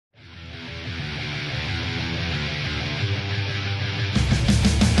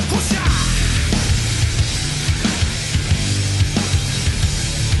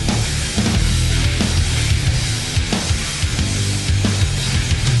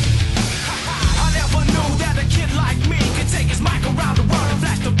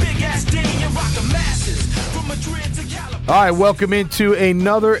All right, welcome into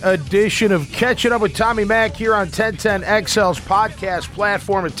another edition of Catching Up with Tommy Mack here on 1010XL's podcast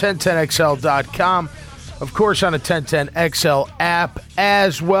platform at 1010XL.com. Of course, on the 1010XL app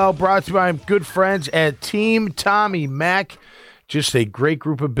as well. Brought to you by my good friends at Team Tommy Mack. Just a great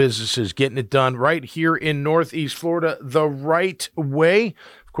group of businesses getting it done right here in Northeast Florida the right way.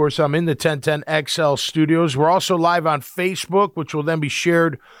 Of course, I'm in the 1010XL studios. We're also live on Facebook, which will then be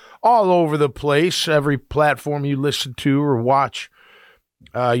shared all over the place, every platform you listen to or watch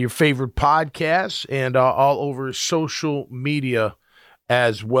your favorite podcasts, and all over social media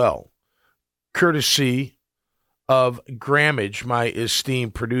as well. Courtesy of Grammage, my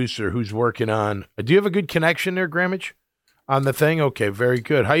esteemed producer, who's working on. Do you have a good connection there, Grammage, on the thing? Okay, very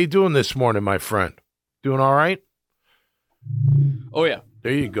good. How you doing this morning, my friend? Doing all right? Oh, yeah.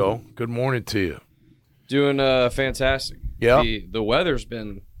 There you go. Good morning to you. Doing fantastic. Yeah. The weather's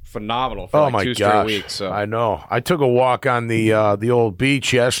been phenomenal for like 2 straight weeks. So I know. I took a walk on the old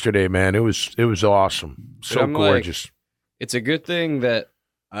beach yesterday, man. It was awesome. So gorgeous. Like, it's a good thing that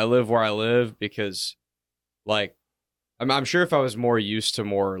I live where I live because, like, I'm sure if I was more used to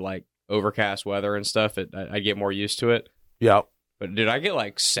more like overcast weather and stuff, I'd get more used to it. Yeah. But dude, I get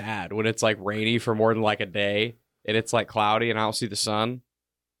like sad when it's like rainy for more than like a day and it's like cloudy and I don't see the sun.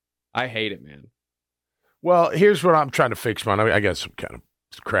 I hate it, man. Well, here's what I'm trying to fix, man. I got some kind of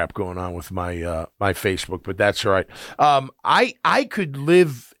crap going on with my my Facebook, but that's all right. I could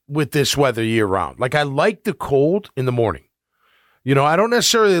live with this weather year round. Like, I like the cold in the morning. You know, I don't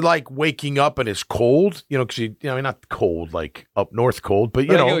necessarily like waking up and it's cold, because not cold, like up north cold, but, I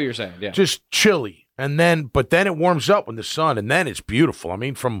get what you're saying, yeah. Just chilly. But then it warms up with the sun, and then it's beautiful. I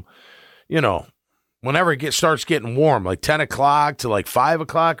mean, from, whenever it starts getting warm, like 10 o'clock to like 5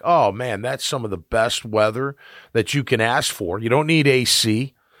 o'clock, oh, man, that's some of the best weather that you can ask for. You don't need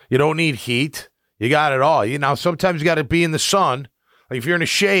AC. You don't need heat. You got it all. Sometimes you got to be in the sun. Like, if you're in the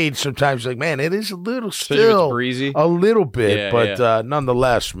shade, sometimes like, man, it is a little still breezy. A little bit, but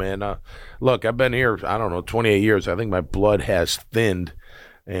nonetheless, man. Look, I've been here, I don't know, 28 years. I think my blood has thinned,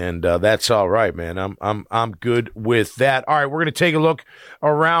 and that's all right, man. I'm good with that. All right, we're going to take a look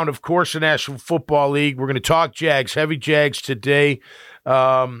around, of course, the National Football League. We're going to talk Jags, heavy Jags today.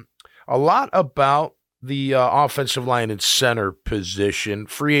 A lot about the offensive line and center position,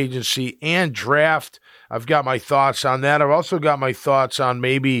 free agency, and draft. I've got my thoughts on that. I've also got my thoughts on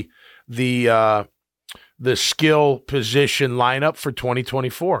maybe the skill position lineup for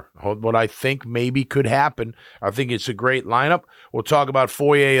 2024, what I think maybe could happen. I think it's a great lineup. We'll talk about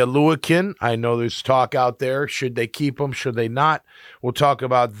Foye Oluokun. I know there's talk out there. Should they keep him? Should they not? We'll talk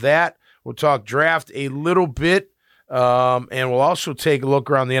about that. We'll talk draft a little bit, and we'll also take a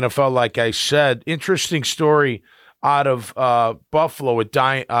look around the NFL, like I said. Interesting story out of Buffalo with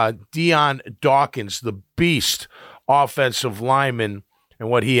Dion Dawkins, the beast offensive lineman, and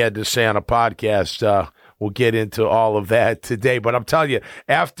what he had to say on a podcast. We'll get into all of that today. But I'm telling you,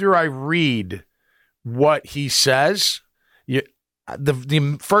 after I read what he says,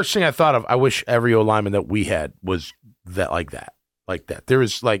 the first thing I thought of, I wish every O-lineman that we had was like that. There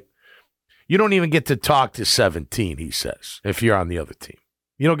is you don't even get to talk to 17, he says, if you're on the other team.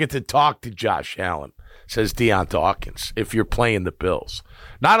 You don't get to talk to Josh Allen, says Dion Dawkins, if you're playing the Bills.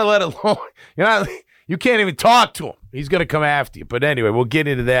 Not to let alone, you can't even talk to him. He's going to come after you. But anyway, we'll get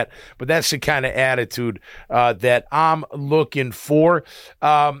into that. But that's the kind of attitude that I'm looking for.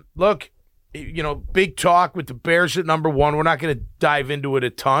 Look, big talk with the Bears at number one. We're not going to dive into it a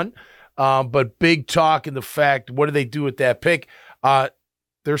ton, but big talk in the fact, what do they do with that pick?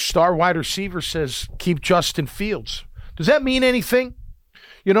 Their star wide receiver says, keep Justin Fields. Does that mean anything?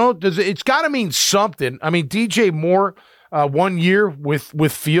 It's got to mean something. I mean, DJ Moore, 1 year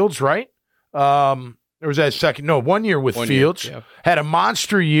with Fields, right? Or was that second? No, 1 year with Fields. Yeah. Had a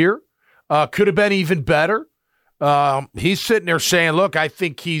monster year. Could have been even better. He's sitting there saying, look, I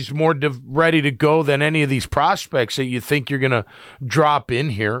think he's more ready to go than any of these prospects that you think you're going to drop in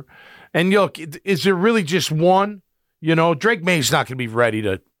here. And look, is there really just one? Drake May's not going to be ready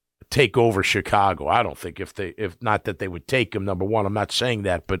to take over Chicago. I don't think if not that they would take him, number one. I'm not saying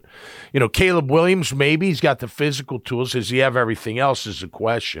that, but Caleb Williams, maybe he's got the physical tools. Does he have everything else is a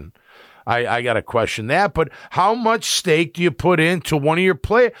question. I got to question that, but how much stake do you put into one of your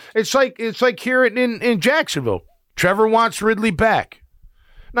players? It's like here in Jacksonville. Trevor wants Ridley back.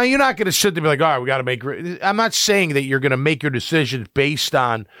 Now, you're not going to sit there and be like, all right, we got to make – I'm not saying that you're going to make your decisions based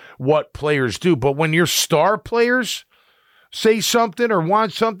on what players do, but when your star players say something or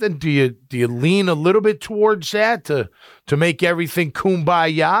want something, do you lean a little bit towards that to make everything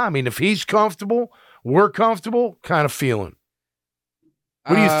kumbaya? I mean, if he's comfortable, we're comfortable, kind of feeling.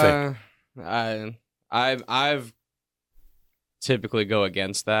 What do you think? I've typically go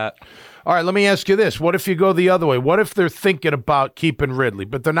against that. All right, let me ask you this. What if you go the other way? What if they're thinking about keeping Ridley,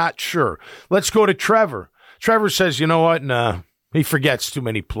 but they're not sure? Let's go to Trevor. Trevor says, you know what? Nah, he forgets too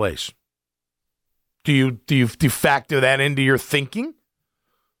many plays. Do you factor that into your thinking?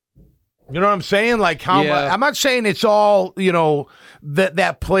 You know what I'm saying? Like how I'm not saying it's all,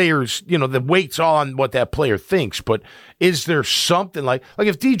 that player's, the weight's all on what that player thinks, but is there something like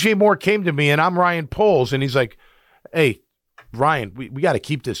if DJ Moore came to me and I'm Ryan Poles and he's like, hey, Ryan, we got to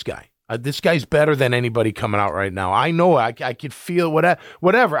keep this guy. This guy's better than anybody coming out right now. I know I could feel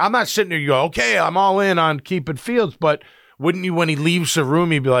whatever. I'm not sitting there, you go, okay, I'm all in on keeping Fields, but wouldn't you, when he leaves the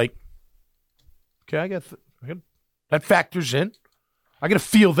room, you'd be like, okay, I got that factors in. I got to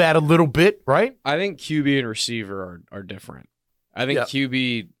feel that a little bit, right? I think QB and receiver are different. I think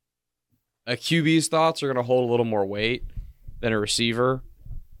QB's thoughts are going to hold a little more weight than a receiver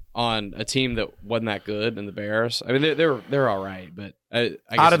on a team that wasn't that good in the Bears. I mean, they're all right, but I guess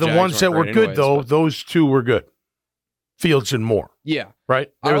out of the ones that were good, though, those two were good. Fields and Moore. Yeah.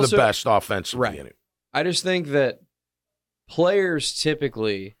 Right? They were the best offensively. Right. Anyway. I just think that players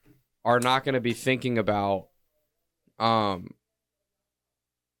typically are not going to be thinking about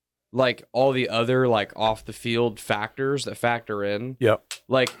like all the other like off the field factors that factor in. Yep.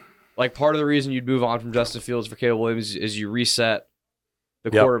 Like part of the reason you'd move on from Justin Fields for Caleb Williams is you reset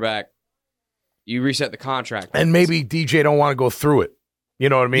the quarterback, you reset the contract. And maybe DJ don't want to go through it. You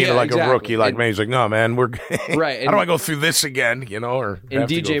know what I mean? Yeah, like exactly. A rookie, like me, he's like, no, man, we're right. I don't want to go through this again, or and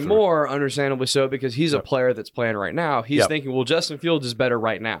DJ Moore, understandably so, because he's a player that's playing right now. He's thinking, well, Justin Fields is better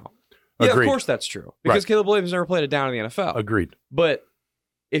right now. Yeah, Agreed. Of course that's true. Because Caleb Williams never played it down in the NFL. Agreed. But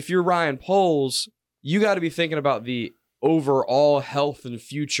if you're Ryan Poles, you got to be thinking about the overall health and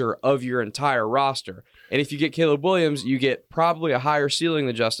future of your entire roster. And if you get Caleb Williams, you get probably a higher ceiling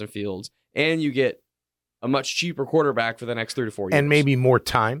than Justin Fields, and you get a much cheaper quarterback for the next 3 to 4 years. And maybe more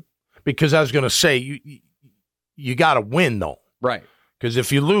time. Because I was going to say, you got to win, though. Right. Because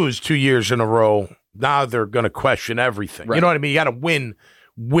if you lose 2 years in a row, now they're going to question everything. Right. You know what I mean? You got to win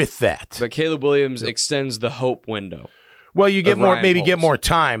with that. But Caleb Williams extends the hope window. Well, you get more, maybe get more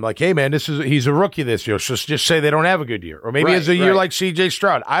time. Like, hey, man, he's a rookie this year. So just say they don't have a good year. Or maybe it's a year like C.J.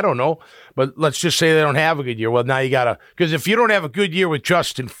 Stroud. I don't know. But let's just say they don't have a good year. Well, now you got to – because if you don't have a good year with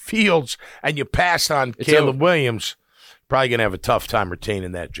Justin Fields and you pass on Caleb Williams, probably going to have a tough time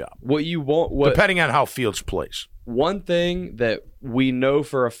retaining that job. What you want – depending on how Fields plays. One thing that we know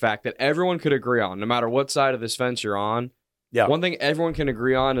for a fact that everyone could agree on, no matter what side of this fence you're on, one thing everyone can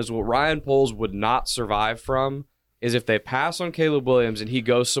agree on is what Ryan Poles would not survive from is if they pass on Caleb Williams and he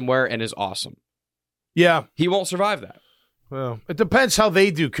goes somewhere and is awesome. Yeah. He won't survive that. Well, it depends how they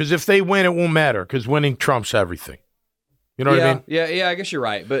do, because if they win, it won't matter, because winning trumps everything. You know what I mean? Yeah, I guess you're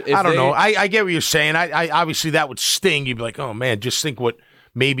right. But I don't know. I get what you're saying. I obviously that would sting. You'd be like, oh, man, just think what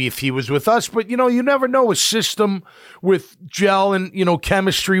maybe if he was with us. But, you never know a system with gel and,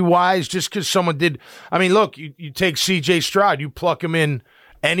 chemistry-wise, just because someone did. I mean, look, you take C.J. Stroud, you pluck him in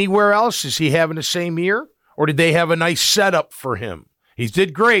anywhere else. Is he having the same year? Or did they have a nice setup for him? He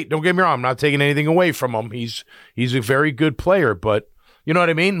did great. Don't get me wrong. I'm not taking anything away from him. He's a very good player, but you know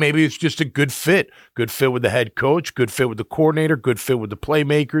what I mean? Maybe it's just a good fit. Good fit with the head coach, good fit with the coordinator, good fit with the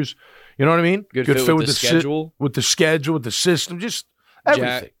playmakers. You know what I mean? Good fit with the schedule. With the schedule, with the system, just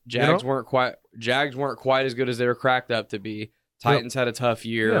everything. Jags weren't quite as good as they were cracked up to be. Titans had a tough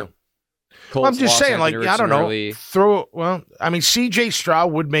year. Yeah. I'm just saying, like, I don't know. C.J.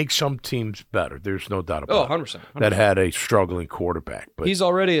 Stroud would make some teams better. There's no doubt about 100%. it. That had a struggling quarterback. But he's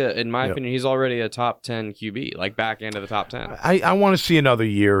already, in my opinion, he's already a top 10 QB, like back end of the top 10. I want to see another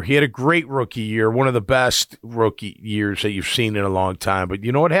year. He had a great rookie year, one of the best rookie years that you've seen in a long time. But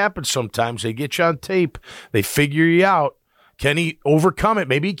you know what happens sometimes? They get you on tape. They figure you out. Can he overcome it?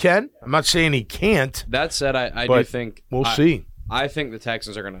 Maybe he can. I'm not saying he can't. That said, I do think we'll see. I think the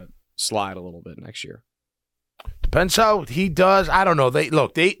Texans are going to slide a little bit next year. Depends how he does. I don't know.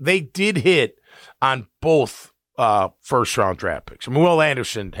 They did hit on both first round draft picks. I mean, Will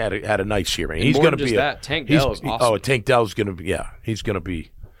Anderson had a nice year. Man. He's going to be Tank Dell is awesome. Oh, Tank Dell's going to be. Yeah, he's going to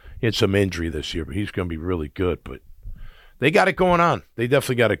be. He had some injury this year, but he's going to be really good. But they got it going on. They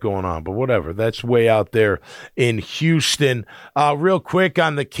definitely got it going on. But whatever. That's way out there in Houston. Real quick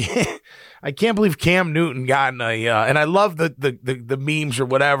on the. I can't believe Cam Newton got in and I love the memes or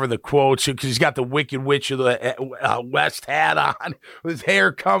whatever, the quotes, because he's got the Wicked Witch of the West hat on, with his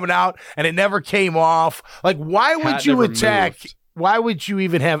hair coming out, and it never came off. Like, why would you attack? Why would you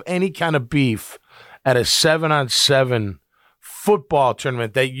even have any kind of beef at a 7-on-7 football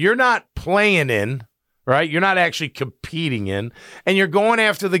tournament that you're not playing in, right? You're not actually competing in, and you're going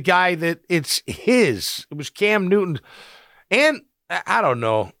after the guy that it's his. It was Cam Newton. And I don't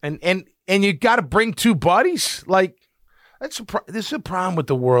know. And you got to bring two buddies? Like, this is a problem with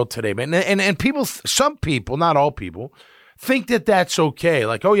the world today, man. And people, some people, not all people, think that that's okay.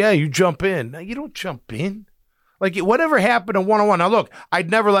 Like, oh, yeah, you jump in. No, you don't jump in. Like, whatever happened in one-on-one. Now, look, I'd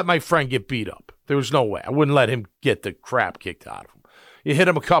never let my friend get beat up. There was no way. I wouldn't let him get the crap kicked out of him. You hit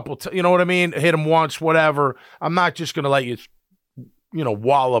him a couple you know what I mean? Hit him once, whatever. I'm not just going to let you,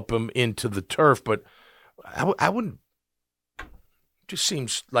 wallop him into the turf. But I wouldn't. It just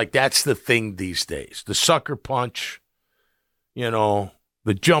seems like that's the thing these days. The sucker punch, the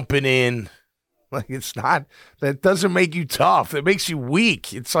jumping in. Like, it's not, that doesn't make you tough. It makes you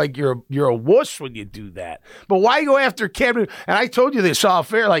weak. It's like you're a wuss when you do that. But why go after Cam Newton? And I told you this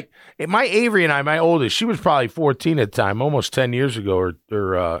off air. Like, my Avery and I, my oldest, she was probably 14 at the time, almost 10 years ago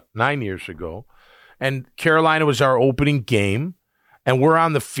or 9 years ago. And Carolina was our opening game. And we're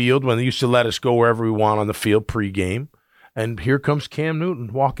on the field when they used to let us go wherever we want on the field pregame. And here comes Cam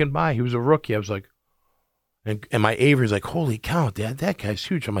Newton walking by. He was a rookie. I was like, And my Avery's like, holy cow, Dad, that guy's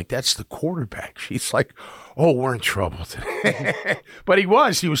huge. I'm like, that's the quarterback. She's like, oh, we're in trouble today. But he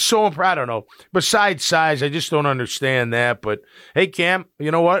was so impressed. I don't know. Besides size, I just don't understand that. But, hey, Cam, you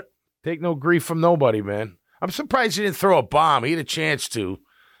know what? Take no grief from nobody, man. I'm surprised he didn't throw a bomb. He had a chance to.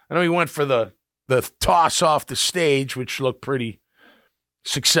 I know he went for the toss off the stage, which looked pretty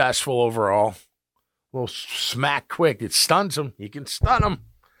successful overall. A little smack quick. It stuns him. You can stun him.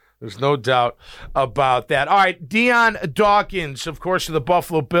 There's no doubt about that. All right, Dion Dawkins, of course, of the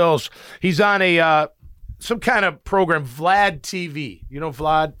Buffalo Bills. He's on some kind of program, Vlad TV. You know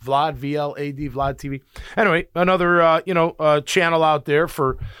Vlad, V-L-A-D, Vlad TV. Anyway, another channel out there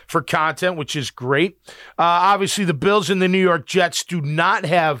for content, which is great. Obviously, the Bills and the New York Jets do not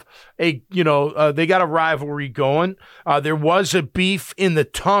have they got a rivalry going. There was a beef in the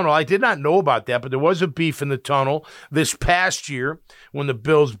tunnel. I did not know about that, but there was a beef in the tunnel this past year when the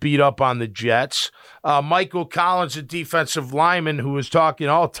Bills beat up on the Jets. Michael Collins, a defensive lineman who was talking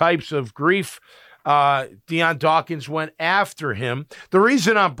all types of grief, Dion Dawkins went after him. The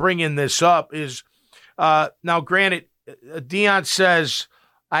reason I'm bringing this up is, now granted, Dion says,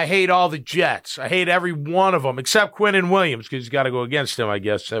 I hate all the Jets. I hate every one of them except Quinnen Williams because he's got to go against him, I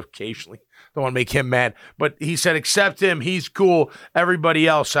guess, occasionally. Don't want to make him mad. But he said, except him, he's cool. Everybody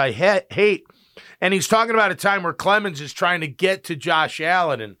else I hate. And he's talking about a time where Clemens is trying to get to Josh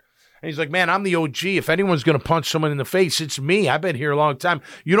Allen. And he's like, man, I'm the OG. If anyone's going to punch someone in the face, it's me. I've been here a long time.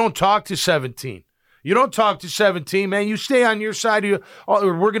 You don't talk to 17. You don't talk to 17, man. You stay on your side.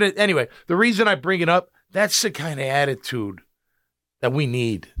 We're going to, anyway, the reason I bring it up, that's the kind of attitude that we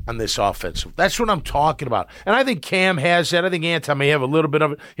need on this offensive. That's what I'm talking about. And I think Cam has that. I think Anton may have a little bit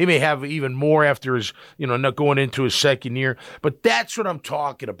of it. He may have even more after his, not going into his second year. But that's what I'm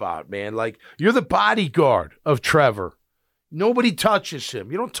talking about, man. Like, you're the bodyguard of Trevor. Nobody touches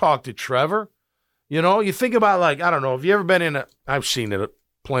him. You don't talk to Trevor. You think about, like, I don't know, have you ever been I've seen it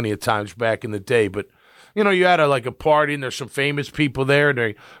plenty of times back in the day, but, you had a party and there's some famous people there and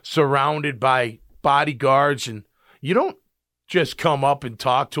they're surrounded by bodyguards and you don't just come up and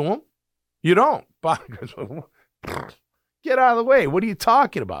talk to them. You don't. Bodyguards, get out of the way. What are you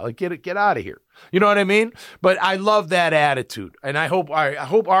talking about? Like, get out of here. You know what I mean? But I love that attitude, and I hope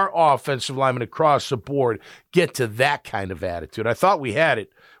our offensive linemen across the board get to that kind of attitude. I thought we had it.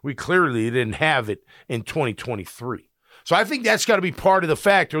 We clearly didn't have it in 2023. So I think that's got to be part of the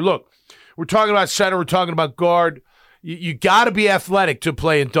factor. Look, we're talking about center. We're talking about guard. You got to be athletic to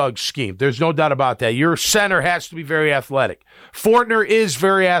play in Doug's scheme. There's no doubt about that. Your center has to be very athletic. Fortner is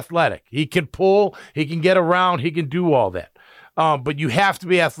very athletic. He can pull. He can get around. He can do all that. But you have to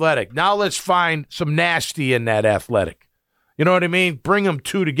be athletic. Now let's find some nasty in that athletic. You know what I mean? Bring them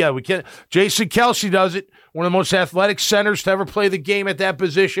two together. We can't. Jason Kelce does it. One of the most athletic centers to ever play the game at that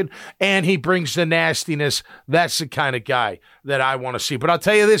position, and he brings the nastiness. That's the kind of guy that I want to see. But I'll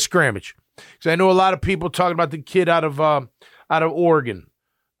tell you this, Grammage, because I know a lot of people talking about the kid out of Oregon.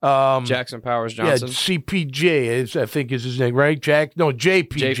 Jackson Powers Johnson. Yeah, CPJ, I think is his name, right?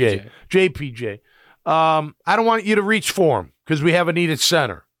 JPJ. JPJ. I don't want you to reach for him because we have a needed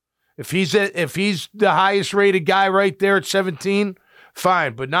center. If he's the highest rated guy right there at 17,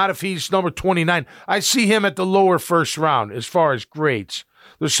 fine, but not if he's number 29. I see him at the lower first round as far as grades.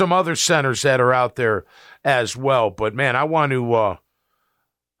 There's some other centers that are out there as well, but man, I want to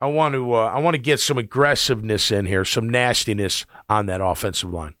get some aggressiveness in here, some nastiness on that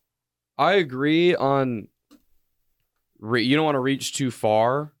offensive line. I agree on you don't want to reach too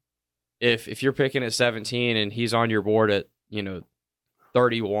far. If you're picking at 17 and he's on your board at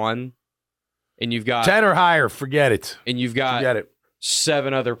 31, and you've got 10 or higher, forget it. And you've got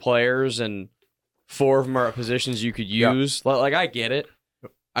 7 other players and 4 of them are at positions you could use. Yeah. Like, I get it.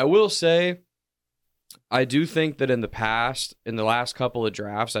 I will say, I do think that in the last couple of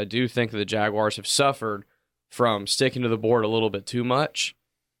drafts, I do think that the Jaguars have suffered from sticking to the board a little bit too much.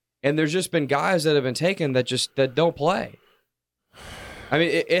 And there's just been guys that have been taken that don't play. I mean,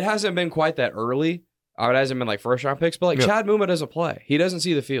 it hasn't been quite that early. It hasn't been like first-round picks, but Chad Muma doesn't play. He doesn't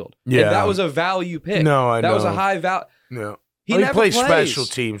see the field. Yeah. And that was a value pick. No, I know. That was a high value. No. He never plays plays special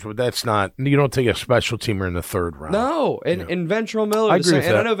teams, but that's not. You don't take a special teamer in the 3rd round. No, and Ventrell Miller. I agree with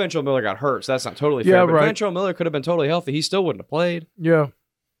that. I know Ventrell Miller got hurt, so that's not totally fair. But Ventrell Miller could have been totally healthy. He still wouldn't have played. Yeah.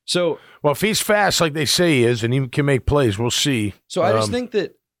 So, well, if he's fast like they say he is, and he can make plays, we'll see. So I just think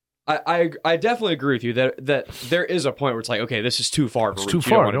that I definitely agree with you that there is a point where it's like, okay, this is too far. It's too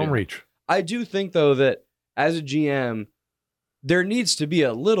far. Don't reach. I do think though that as a GM, there needs to be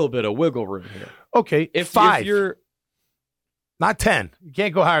a little bit of wiggle room here. Okay, if 5. If you're not 10. You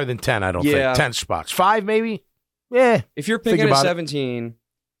can't go higher than 10, I don't think. 10 spots. 5 maybe? Yeah. If you're picking at 17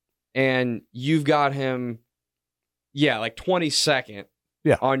 and you've got him, like 22nd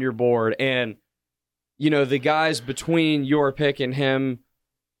on your board, and, the guys between your pick and him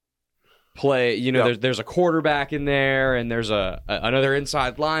play, there's a quarterback in there, and there's another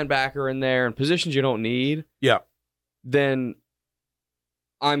inside linebacker in there, and positions you don't need, then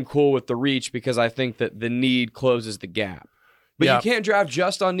I'm cool with the reach because I think that the need closes the gap. But you can't draft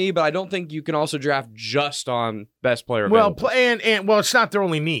just on need, but I don't think you can also draft just on best player available. Well, and it's not their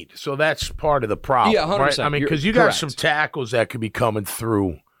only need, so that's part of the problem. Yeah, 100%. Right? I mean, because you got some tackles that could be coming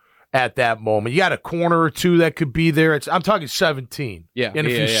through at that moment. You got a corner or two that could be there. I'm talking 17. Yeah, and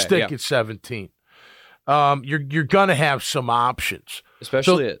if you stick at 17, you're gonna have some options,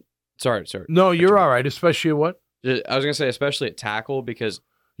 especially at. Sorry. No, you're all right. Especially at what? I was gonna say, especially at tackle, because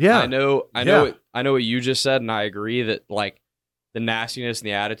I know what you just said, and I agree that the nastiness and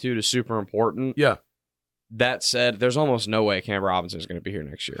the attitude is super important. Yeah. That said, there's almost no way Cam Robinson is going to be here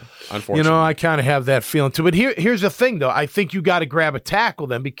next year, unfortunately. I kind of have that feeling too. But here's the thing, though. I think you got to grab a tackle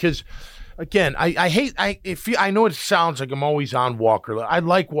then because, again, I know it sounds like I'm always on Walker Little. I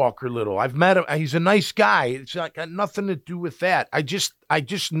like Walker Little. I've met him. He's a nice guy. It's got nothing to do with that. I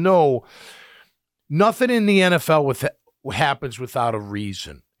just know nothing in the NFL happens without a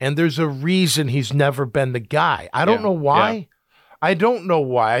reason. And there's a reason he's never been the guy. I don't know why. Yeah. I don't know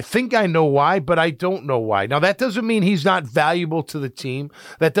why. I think I know why, but I don't know why. Now, that doesn't mean he's not valuable to the team.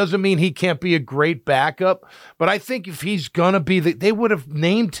 That doesn't mean he can't be a great backup. But I think if he's going to be they would have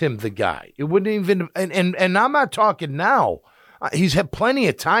named him the guy. It wouldn't even, and I'm not talking now. He's had plenty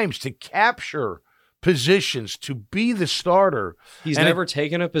of times to capture positions, to be the starter. He's never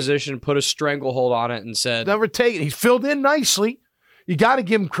taken a position, put a stranglehold on it, and said. Never taken. He's filled in nicely. You got to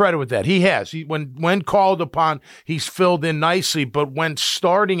give him credit with that. He has. When called upon, he's filled in nicely. But when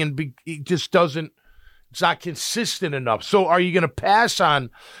starting he just doesn't. It's not consistent enough. So are you going to pass on,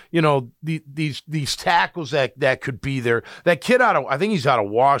 these tackles that could be there? That kid I think he's out of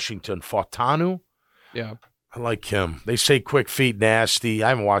Washington, Fautanu. Yeah, I like him. They say quick feet nasty. I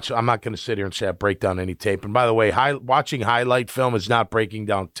haven't watched. I'm not going to sit here and say I break down any tape. And by the way, watching highlight film is not breaking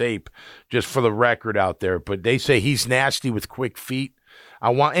down tape. Just for the record out there. But they say he's nasty with quick feet.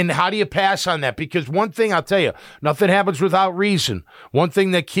 And how do you pass on that? Because one thing I'll tell you, nothing happens without reason. One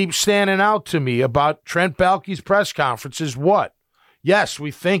thing that keeps standing out to me about Trent Baalke's press conference is what? Yes, we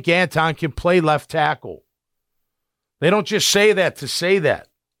think Anton can play left tackle. They don't just say that to say that.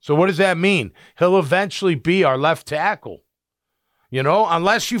 So what does that mean? He'll eventually be our left tackle.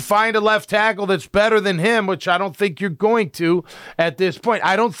 Unless you find a left tackle that's better than him, which I don't think you're going to at this point.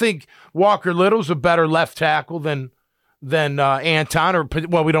 I don't think Walker Little's a better left tackle than Anton,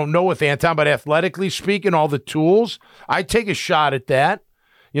 we don't know with Anton, but athletically speaking, all the tools, I'd take a shot at that.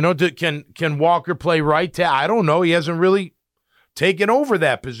 Can Walker play right tackle? I don't know. He hasn't really taken over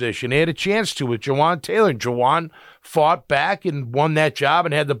that position. He had a chance to with Jawan Taylor. Jawan fought back and won that job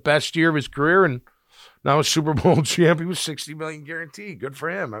and had the best year of his career, and now a Super Bowl champion with $60 million guarantee. Good for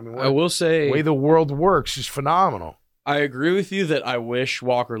him. I mean, I will say the way the world works is phenomenal. I agree with you that I wish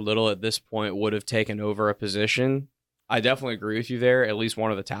Walker Little at this point would have taken over a position. I definitely agree with you there, at least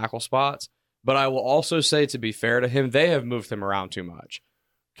one of the tackle spots. But I will also say, to be fair to him, they have moved him around too much.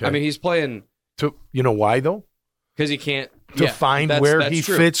 Okay. I mean, he's playing. Why, though? Because he can't. Find where he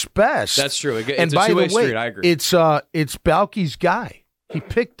fits best. That's true. And by the way, street, I agree. It's Baalke's guy. He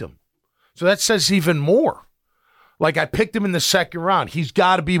picked him. So that says even more. Like, I picked him in the second round. He's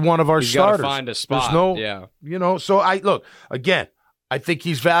got to be one of our starters. He's got to find a spot. So look, again, I think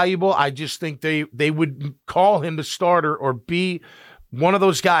he's valuable. I just think they would call him the starter or be one of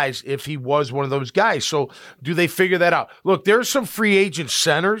those guys if he was one of those guys. So do they figure that out? Look, there's some free agent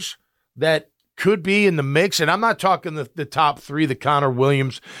centers that could be in the mix, and I'm not talking the top three, the Connor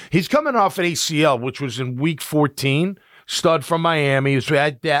Williams. He's coming off an ACL, which was in week 14. Stud from Miami. He was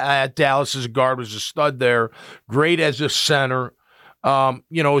at Dallas as a guard, was a stud there. Great as a center.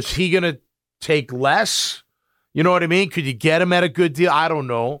 Is he going to take less? You know what I mean? Could you get him at a good deal? I don't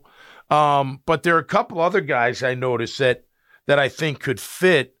know. But there are a couple other guys I noticed that I think could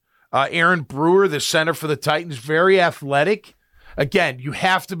fit. Aaron Brewer, the center for the Titans, very athletic. Again, you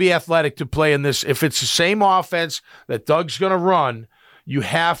have to be athletic to play in this. If it's the same offense that Doug's going to run, you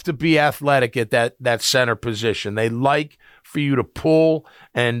have to be athletic at that center position. They like for you to pull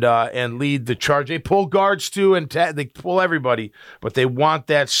and lead the charge. They pull guards too, and they pull everybody, but they want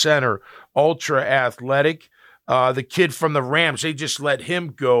that center ultra athletic. The kid from the Rams, they just let him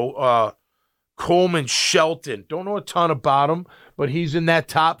go. Coleman Shelton. Don't know a ton about him, but he's in that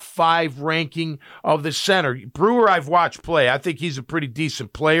top 5 ranking of the center. Brewer, I've watched play. I think he's a pretty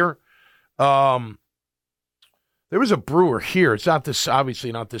decent player. There was a Brewer here. It's not this,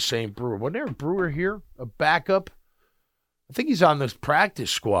 obviously not the same Brewer. Wasn't there a Brewer here? A backup? I think he's on this practice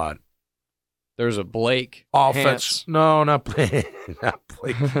squad. There's a Blake offense. Hance. No, not Blake. Not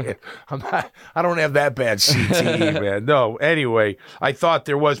Blake. I don't have that bad CTE, man. No. Anyway, I thought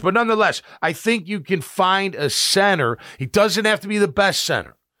there was, but nonetheless, I think you can find a center. He doesn't have to be the best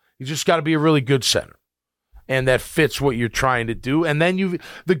center. He's just got to be a really good center. And that fits what you're trying to do. And then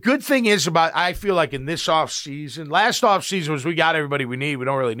the good thing is I feel like in this offseason, last offseason was we got everybody we need. We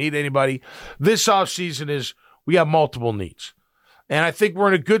don't really need anybody. This offseason is we have multiple needs. And I think we're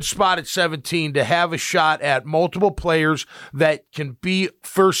in a good spot at 17 to have a shot at multiple players that can be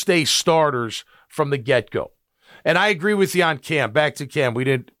first-day starters from the get-go. And I agree with you on Cam. Back to Cam.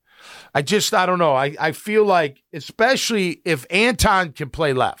 I don't know. I feel like, especially if Anton can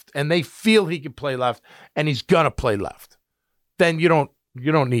play left and they feel he can play left and he's going to play left, then you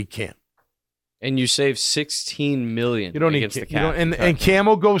don't need Cam. And you save $16 million against the cap. And Cam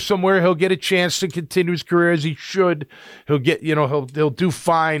will go somewhere. He'll get a chance to continue his career as he should. He'll get, he'll do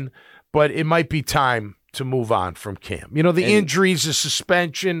fine, but it might be time to move on from Cam. Injuries, the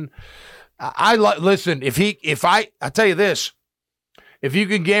suspension. Listen, I'll tell you this. If you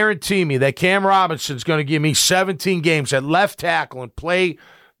can guarantee me that Cam Robinson's going to give me 17 games at left tackle and play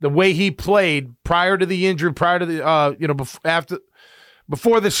the way he played prior to the injury, prior to the,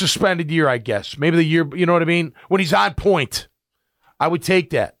 before the suspended year, I guess. Maybe the year, you know what I mean? When he's on point, I would take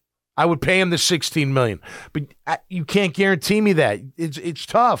that. I would pay him the $16 million. But you can't guarantee me that. It's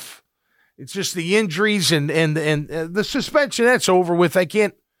tough. It's just the injuries and the suspension, that's over with. I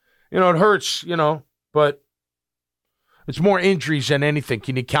can't, it hurts, but it's more injuries than anything.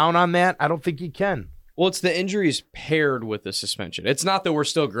 Can you count on that? I don't think you can. Well, it's the injuries paired with the suspension. It's not that we're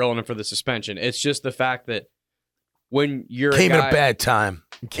still grilling him for the suspension. It's just the fact that when you're came at a bad time,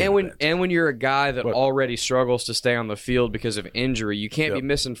 when you're a guy that already struggles to stay on the field because of injury, you can't be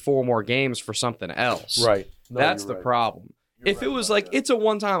missing 4 more games for something else. Right. No, that's the problem. If it was like it's a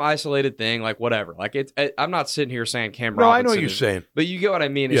one-time isolated thing, like whatever. Like I'm not sitting here saying Cam Robinson. No, I know what you're saying, but you get what I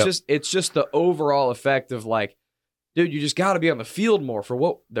mean. It's just the overall effect of like, dude, you just got to be on the field more for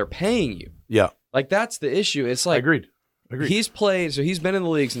what they're paying you. Yeah, like that's the issue. It's like agreed. He's played, so he's been in the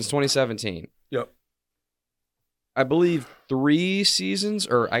league since 2017. Yep. I believe 3 seasons,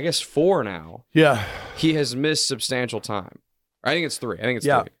 or I guess 4 now. Yeah. He has missed substantial time. I think it's 3.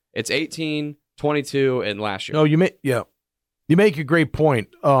 3. It's 18, 22, and last year. No, you make a great point.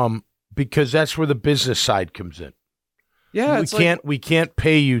 Because that's where the business side comes in. Yeah, we can't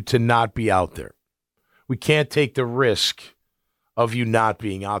pay you to not be out there. We can't take the risk of you not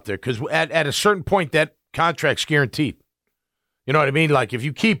being out there because at a certain point that contract's guaranteed. You know what I mean? Like if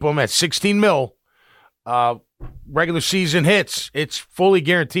you keep him at $16 million, regular season hits, it's fully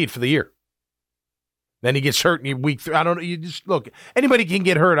guaranteed for the year. Then he gets hurt in week 3. I don't know. You just look. Anybody can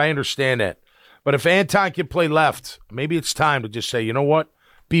get hurt. I understand that. But if Anton can play left, maybe it's time to just say, you know what?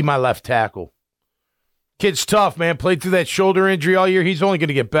 Be my left tackle. Kid's tough, man. Played through that shoulder injury all year. He's only going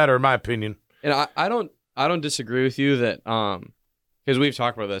to get better, in my opinion. And I don't disagree with you that because we've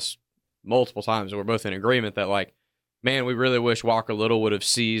talked about this multiple times and we're both in agreement that like, man, we really wish Walker Little would have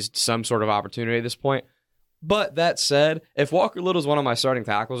seized some sort of opportunity at this point. But that said, if Walker Little's one of my starting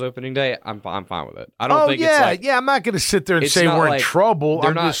tackles opening day, I'm fine with it. I don't think it's like... I'm not going to sit there and say we're in trouble.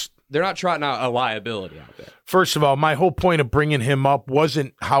 They're not trotting out a liability out there. First of all, my whole point of bringing him up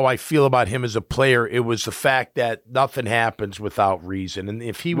wasn't how I feel about him as a player. It was the fact that nothing happens without reason. And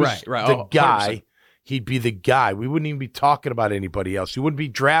if he was the guy, 100%. He'd be the guy. We wouldn't even be talking about anybody else. He wouldn't be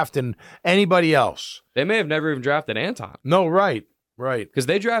drafting anybody else. They may have never even drafted Anton. No, right. Because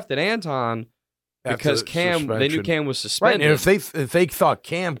they drafted Anton because Cam, they knew Cam was suspended. Right, and if they thought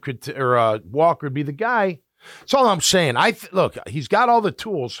Cam could or Walker would be the guy, that's all I'm saying. Look, he's got all the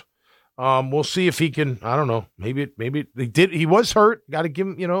tools. We'll see if he can. I don't know. Maybe he did. He was hurt. Got to give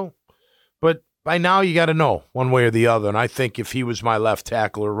him, but by now you got to know one way or the other. And I think if he was my left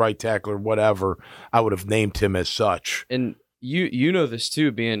tackle or right tackle or whatever, I would have named him as such. And you know this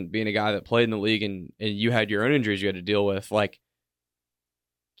too, being a guy that played in the league and you had your own injuries you had to deal with. Like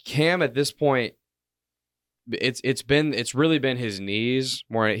Cam at this point, it's really been his knees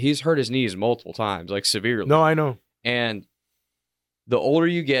more. He's hurt his knees multiple times, like severely. No, I know. And the older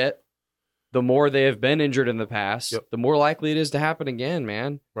you get, the more they have been injured in the past, the more likely it is to happen again,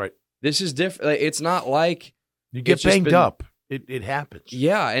 man. Right. This is different. It's not like you get banged up. It happens.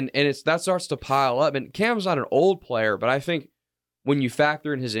 Yeah, and that starts to pile up. And Cam's not an old player, but I think when you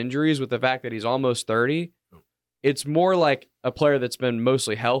factor in his injuries with the fact that he's almost 30, it's more like a player that's been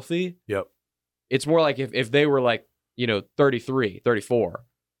mostly healthy. Yep. It's more like if they were like, 33, 34,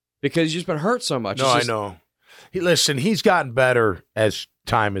 because he's just been hurt so much. No, I know. He's gotten better as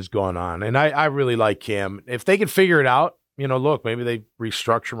time has gone on, and I really like Cam. If they can figure it out, look, maybe they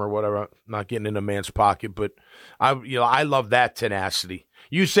restructure him or whatever. I'm not getting in a man's pocket, but I love that tenacity.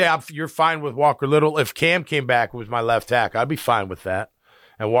 You say you're fine with Walker Little. If Cam came back with my left tackle, I'd be fine with that.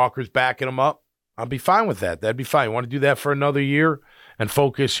 And Walker's backing him up, I'd be fine with that. That'd be fine. You want to do that for another year and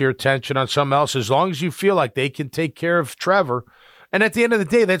focus your attention on something else, as long as you feel like they can take care of Trevor. And at the end of the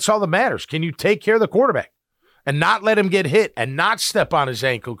day, that's all that matters. Can you take care of the quarterback and not let him get hit and not step on his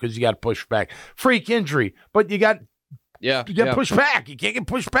ankle because you got to push back? Freak injury, but you got to push back. You can't get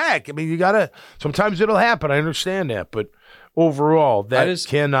pushed back. I mean, you got to – sometimes it'll happen. I understand that. But overall, that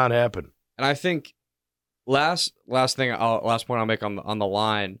cannot happen. And I think last point I'll make on the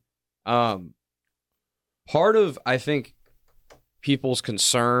line, part of, I think, people's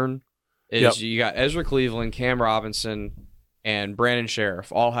concern is you got Ezra Cleveland, Cam Robinson, and Brandon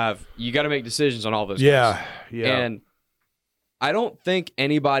Sheriff you got to make decisions on all those guys. Yeah. And I don't think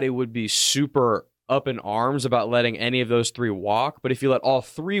anybody would be super up in arms about letting any of those three walk, but if you let all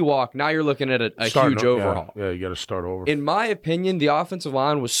three walk, now you're looking at a huge overhaul. Yeah, you got to start over. In my opinion, the offensive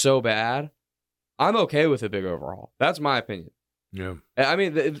line was so bad, I'm okay with a big overhaul. That's my opinion. Yeah. I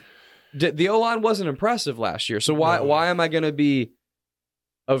mean, the O-line wasn't impressive last year, so why am I going to be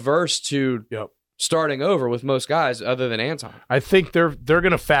averse to starting over with most guys other than Anton? I think they're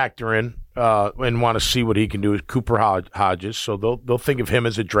going to factor in and want to see what he can do with Cooper Hodges, so they'll think of him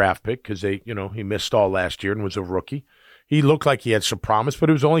as a draft pick because he missed all last year and was a rookie. He looked like he had some promise, but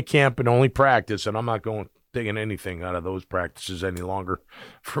it was only camp and only practice, and I'm not taking anything out of those practices any longer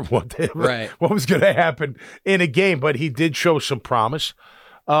for what was going to happen in a game. But he did show some promise.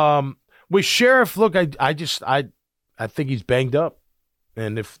 With Sheriff, look, I think he's banged up,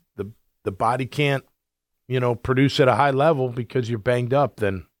 and if the body can't, produce at a high level because you're banged up,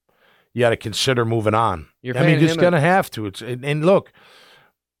 then you got to consider moving on. You're just going to have to. And look,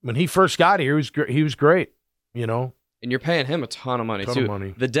 when he first got here, he was great, And you're paying him a ton of money,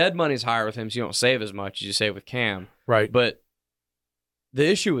 too. The dead money's higher with him, so you don't save as much as you save with Cam. Right. But the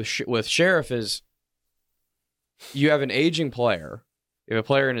issue with Sheriff is you have an aging player. You have a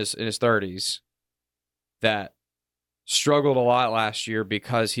player in his 30s that struggled a lot last year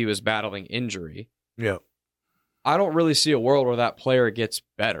because he was battling injury. Yeah. I don't really see a world where that player gets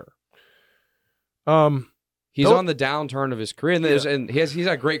better. He's on the downturn of his career, and he's had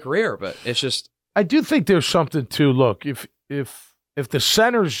a great career, but it's just. I do think there's something to look if the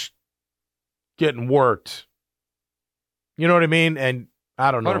center's getting worked, you know what I mean, and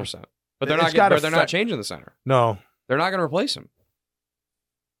I don't know, 100%. But they're not changing the center. No, they're not going to replace him.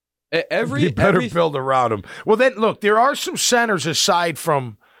 You better build around him. Well, then look, there are some centers aside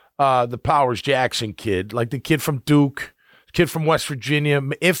from the Powers Jackson kid, like the kid from Duke, kid from West Virginia.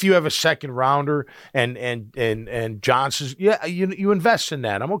 If you have a second rounder and Johnson's, you invest in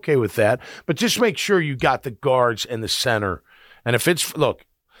that. I'm okay with that, but just make sure you got the guards and the center. And if it's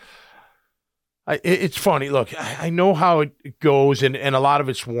it's funny. Look, I know how it goes, and a lot of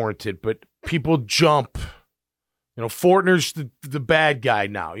it's warranted, but people jump. Fortner's the bad guy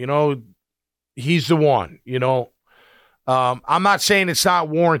now. He's the one. I'm not saying it's not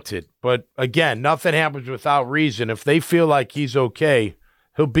warranted, but again, nothing happens without reason. If they feel like he's okay,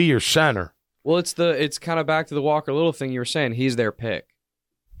 he'll be your center. Well, it's kind of back to the Walker Little thing you were saying. He's their pick.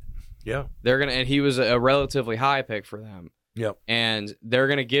 Yeah, and he was a relatively high pick for them. Yep, and they're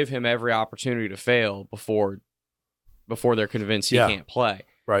gonna give him every opportunity to fail before they're convinced he can't play.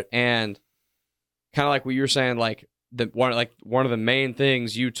 Right, and kind of like what you were saying, like. One of the main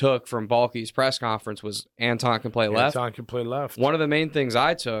things you took from Balky's press conference was Anton can play left. Anton can play left. One of the main things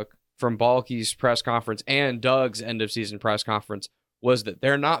I took from Balky's press conference and Doug's end of season press conference was that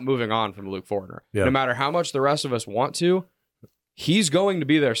they're not moving on from Luke Fortner. Yeah. No matter how much the rest of us want to, he's going to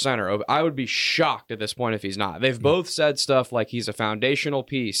be their center. I would be shocked at this point if he's not. They've both said stuff like he's a foundational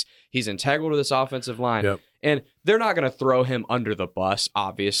piece. He's integral to this offensive line. Yep. And they're not going to throw him under the bus,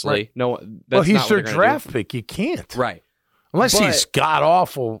 obviously. Right. No, well, he's not their what they're draft pick. You can't. Right. Unless But- he's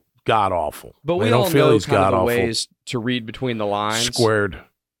god-awful. But we They don't all feel know he's kind of the god-awful. ways to read between the lines. Squared.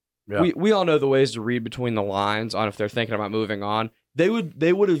 Yeah. We all know the ways to read between the lines on if they're thinking about moving on. They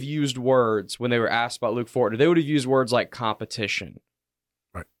would have used words when they were asked about Luke Fortner. They would have used words like competition.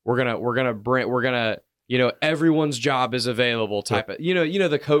 Right. We're gonna everyone's job is available type of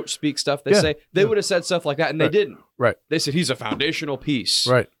the coach speak stuff they say. They would have said stuff like that and they didn't. Right. They said he's a foundational piece.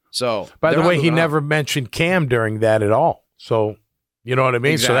 Right. So by the they're way, not he moving never on. mentioned Cam during that at all. So you know what I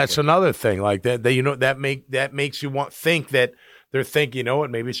mean? Exactly. So that's another thing. Like that that makes you think that they're thinking, you know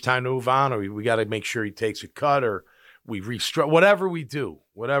what, maybe it's time to move on, or we got to make sure he takes a cut, or we restructure. Whatever we do,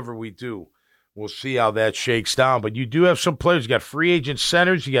 we'll see how that shakes down. But you do have some players. You got free agent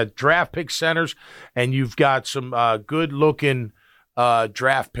centers, you got draft pick centers, and you've got some good-looking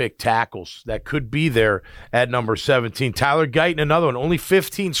draft pick tackles that could be there at number 17. Tyler Guyton, another one, only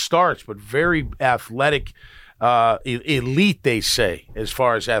 15 starts, but very athletic. Elite, they say, as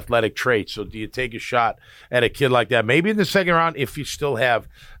far as athletic traits. So do you take a shot at a kid like that? Maybe in the second round if you still have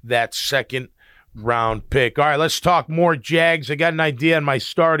that second round pick. All right, let's talk more Jags. I got an idea on my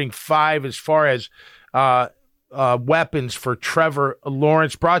starting five as far as weapons for Trevor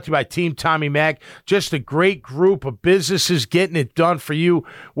Lawrence. Brought to you by Team Tommy Mac. Just a great group of businesses getting it done for you,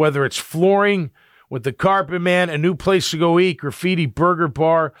 whether it's flooring with the Carpet Man, a new place to go eat, Graffiti Burger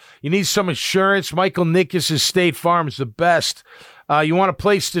Bar. You need some insurance. Michael Nickus' State Farm is the best. You want a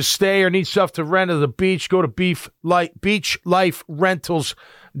place to stay or need stuff to rent at the beach, go to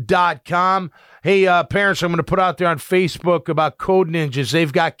beachliferentals.com. Hey, parents, I'm going to put out there on Facebook about Code Ninjas.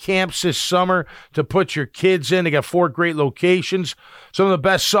 They've got camps this summer to put your kids in. They got 4 great locations. Some of the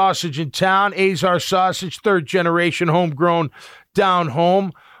best sausage in town. Azar Sausage, 3rd generation, homegrown, down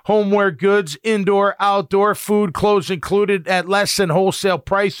home. Homeware goods, indoor, outdoor, food, clothes included at less than wholesale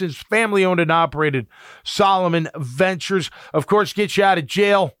prices. Family-owned and operated. Solomon Ventures. Of course, get you out of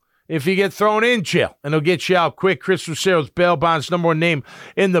jail if you get thrown in jail. And they'll get you out quick. Chris Rusero's Bail Bonds, number 1 name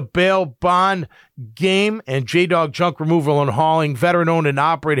in the bail bond game. And J-Dog Junk Removal and Hauling, veteran-owned and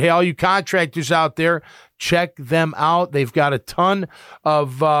operated. Hey, all you contractors out there, check them out. They've got a ton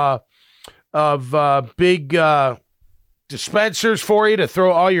of big dispensers for you to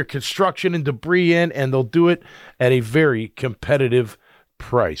throw all your construction and debris in, and they'll do it at a very competitive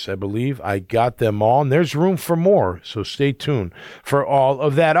price. I believe I got them all, and there's room for more, so stay tuned for all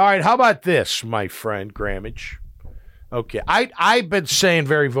of that. All right, how about this, my friend Grammage? Okay, I've been saying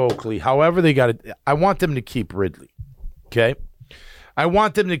very vocally, however they got it, I want them to keep Ridley, okay? I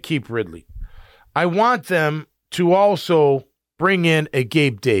want them to keep Ridley. I want them to also bring in a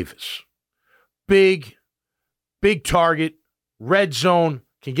Gabe Davis. Big target, red zone,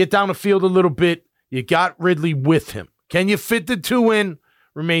 can get down the field a little bit. You got Ridley with him. Can you fit the 2 in?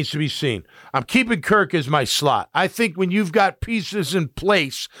 Remains to be seen. I'm keeping Kirk as my slot. I think when you've got pieces in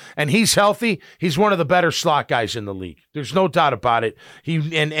place and he's healthy, he's one of the better slot guys in the league. There's no doubt about it.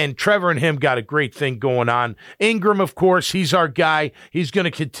 And Trevor and him got a great thing going on. Ingram, of course, he's our guy. He's going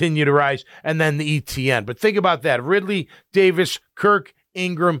to continue to rise. And then the ETN. But think about that. Ridley, Davis, Kirk,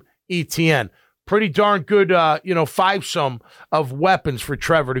 Ingram, ETN. Pretty darn good, five-some of weapons for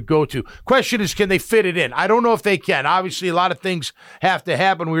Trevor to go to. Question is, can they fit it in? I don't know if they can. Obviously, a lot of things have to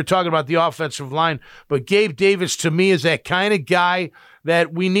happen. We were talking about the offensive line, but Gabe Davis, to me, is that kind of guy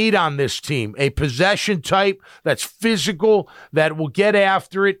that we need on this team. A possession type that's physical, that will get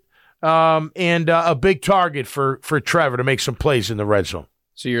after it, and a big target for Trevor to make some plays in the red zone.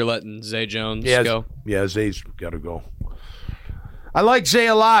 So you're letting Zay Jones go? Yeah, Zay's got to go. I like Zay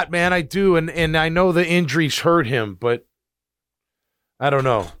a lot, man. I do, and I know the injuries hurt him, but I don't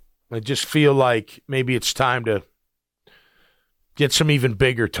know. I just feel like maybe it's time to get some even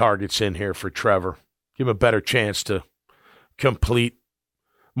bigger targets in here for Trevor. Give him a better chance to complete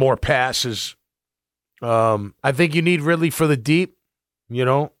more passes. I think you need Ridley for the deep,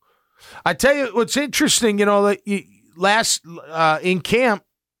 I tell you what's interesting, last in camp,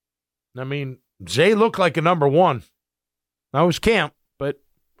 I mean, Zay looked like a number 1. That was camp, but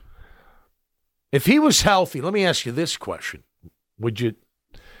if he was healthy, let me ask you this question.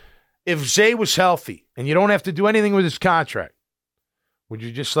 If Zay was healthy and you don't have to do anything with his contract, would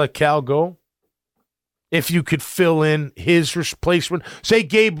you just let Cal go? If you could fill in his replacement, say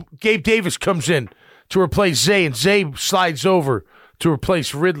Gabe Davis comes in to replace Zay and Zay slides over to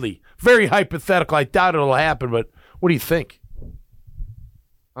replace Ridley. Very hypothetical. I doubt it'll happen, but what do you think?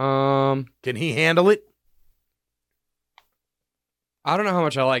 Can he handle it? I don't know how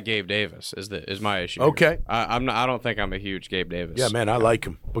much I like Gabe Davis. Is my issue? Okay, I don't think I'm a huge Gabe Davis. Yeah, man, I like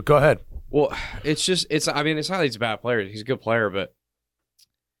him. But go ahead. Well, it's not like he's a bad player. He's a good player, but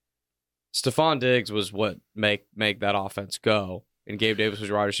Stephon Diggs was what make that offense go, and Gabe Davis was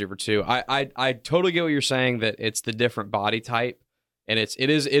your wide receiver too. I totally get what you're saying, that it's the different body type, and it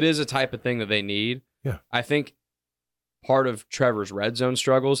is a type of thing that they need. Yeah, I think part of Trevor's red zone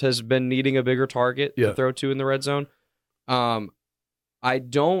struggles has been needing a bigger target to throw to in the red zone. I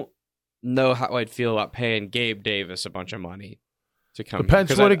don't know how I'd feel about paying Gabe Davis a bunch of money to come.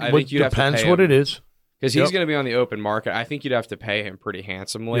 Depends what it is. Because he's going to be on the open market. I think you'd have to pay him pretty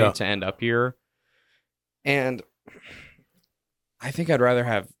handsomely to end up here. And I think I'd rather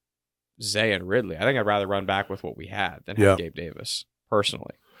have Zay and Ridley. I think I'd rather run back with what we had than have Gabe Davis,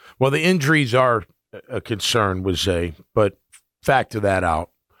 personally. Well, the injuries are a concern with Zay, but factor that out.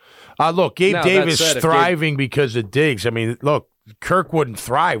 Look, Gabe Davis thriving because of Diggs. I mean, look, Kirk wouldn't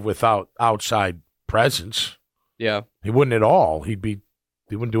thrive without outside presence. Yeah. He wouldn't at all. He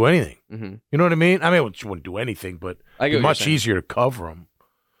wouldn't do anything. Mm-hmm. You know what I mean? I mean, he wouldn't do anything, but it's much easier to cover him.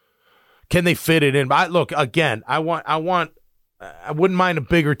 Can they fit it in? Look, again, I wouldn't mind a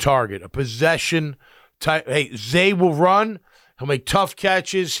bigger target, a possession type. Hey, Zay will run. He'll make tough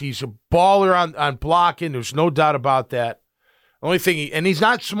catches. He's a baller on blocking. There's no doubt about that. Only thing, and he's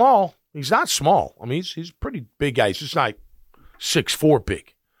not small. He's not small. I mean, he's a pretty big guy. He's just not 6'4"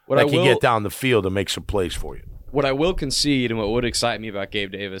 big. That can get down the field and make some plays for you. What I will concede, and what would excite me about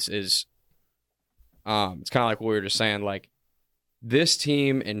Gabe Davis is, it's kind of like what we were just saying. Like, this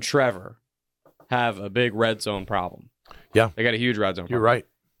team and Trevor have a big red zone problem. Yeah, they got a huge red zone problem. You're right.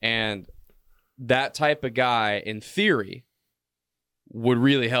 And that type of guy, in theory, would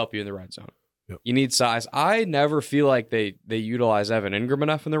really help you in the red zone. Yep. You need size. I never feel like they utilize Evan Ingram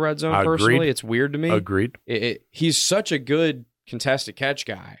enough in the red zone, personally. Agreed. It's weird to me. Agreed. He's such a good contested catch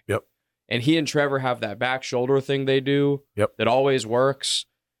guy. Yep. And he and Trevor have that back shoulder thing they do that always works.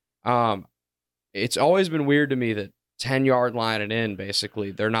 It's always been weird to me that 10-yard line and in,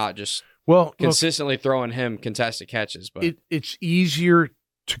 basically, they're not just consistently throwing him contested catches. But it's easier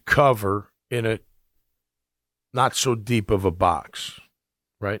to cover in a not so deep of a box,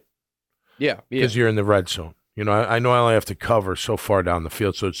 right? Yeah. Because you're in the red zone. You know, I know I only have to cover so far down the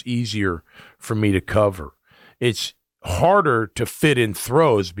field, so it's easier for me to cover. It's harder to fit in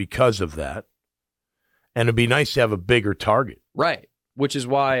throws because of that, and it'd be nice to have a bigger target. Right, which is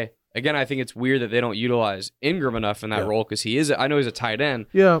why, again, I think it's weird that they don't utilize Ingram enough in that role, because I know he's a tight end,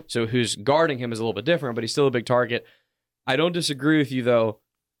 so who's guarding him is a little bit different, but he's still a big target. I don't disagree with you, though,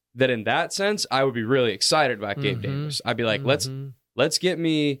 that in that sense, I would be really excited about Gabe Davis. I'd be like, let's get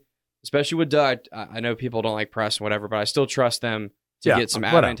me, especially with Doug. I know people don't like press and whatever, but I still trust them to get some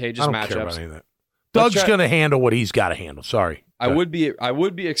advantageous matchups. Care about any of that. Doug's going to handle what he's got to handle. Sorry. I would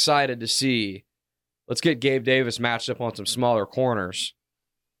be excited to see. Let's get Gabe Davis matched up on some smaller corners,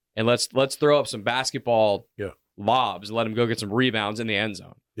 and let's throw up some basketball lobs and let him go get some rebounds in the end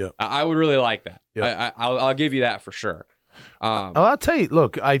zone. Yeah, I would really like that. Yeah. I'll give you that for sure. I'll tell you.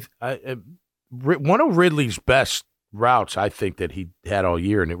 Look, one of Ridley's best routes, I think, that he had all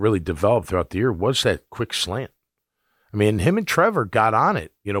year, and it really developed throughout the year, was that quick slant. I mean, him and Trevor got on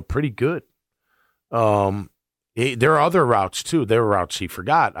it, pretty good. There are other routes too. There are routes he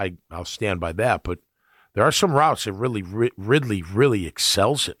forgot. I'll stand by that. But there are some routes that Ridley really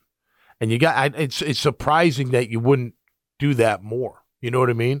excels in, and it's surprising that you wouldn't do that more. You know what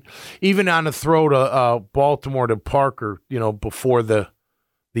I mean? Even on a throw to Baltimore to Parker, before the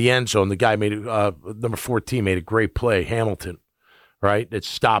end zone, the guy made number 14 made a great play. Hamilton, right? That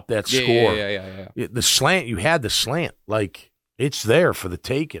stopped that score. Yeah. The slant, you had the slant, like it's there for the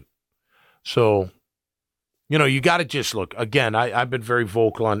taking. So. You got to just look. Again, I've been very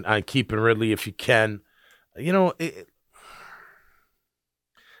vocal on keeping Ridley if you can.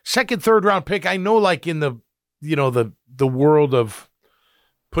 Second, third round pick. I know, like in the the world of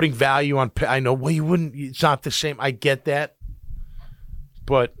putting value on. I know. Well, you wouldn't. It's not the same. I get that,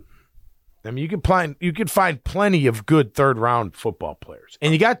 but I mean, you can find plenty of good third round football players,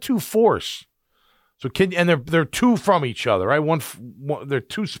 and you got 2 fourths. So they're 2 from each other, right? One they're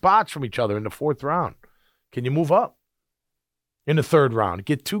 2 spots from each other in the 4th round. Can you move up in the 3rd round?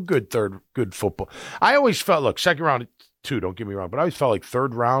 Get 2 good football. I always felt, look, 2nd round, 2, don't get me wrong, but I always felt like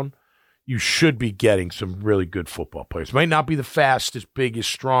 3rd round, you should be getting some really good football players. Might not be the fastest, biggest,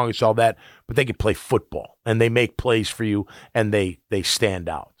 strongest, all that, but they can play football, and they make plays for you, and they stand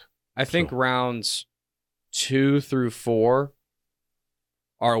out. I think rounds 2 through 4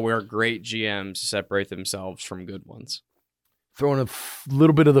 are where great GMs separate themselves from good ones. Throwing a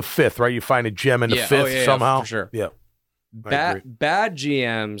little bit of the fifth, right? You find a gem in the fifth somehow. For sure. Yeah. Bad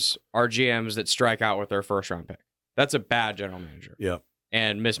GMs are GMs that strike out with their first-round pick. That's a bad general manager. Yeah.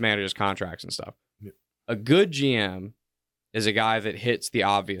 And mismanages contracts and stuff. Yeah. A good GM is a guy that hits the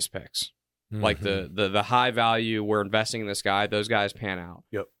obvious picks. Mm-hmm. Like the high value, we're investing in this guy, those guys pan out.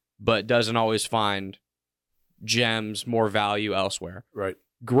 Yep. But doesn't always find gems, more value elsewhere. Right.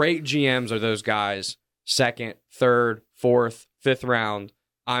 Great GMs are those guys, second, third, fourth, fifth round.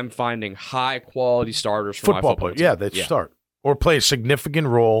 I'm finding high quality starters for my football player. team. Yeah, they start or play a significant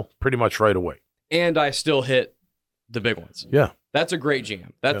role pretty much right away. And I still hit the big ones. Yeah. That's a great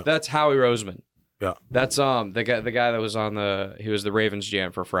GM. That's Howie Roseman. Yeah. That's the guy that was he was the Ravens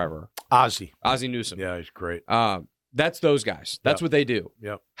GM for forever. Ozzie Newsome. Yeah, he's great. That's those guys. That's what they do.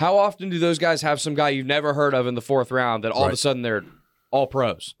 Yeah. How often do those guys have some guy you've never heard of in the fourth round that all of a sudden they're all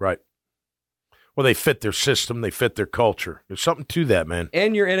pros? Right. Well, they fit their system. They fit their culture. There's something to that, man.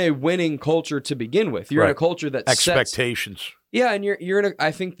 And you're in a winning culture to begin with. You're in a culture that expectations. Yeah, and you're in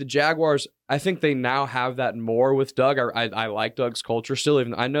I think the Jaguars, I think they now have that more with Doug. I like Doug's culture still.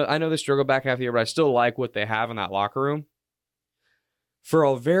 Even I know they struggle back half the year, but I still like what they have in that locker room. For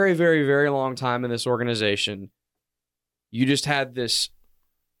a very, very, very long time in this organization, you just had this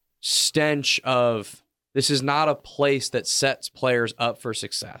stench of this is not a place that sets players up for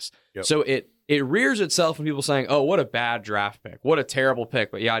success. Yep. So it rears itself when people saying, oh, what a bad draft pick. What a terrible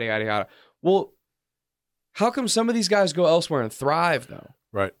pick, but yada, yada, yada. Well, how come some of these guys go elsewhere and thrive, though?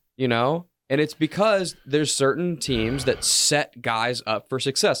 Right. You know? And it's because there's certain teams that set guys up for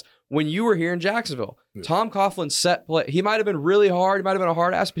success. When you were here in Jacksonville, Tom Coughlin set play. He might have been really hard. He might have been a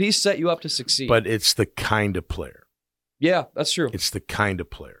hard ass, but he set you up to succeed. But it's the kind of player. Yeah, that's true. It's the kind of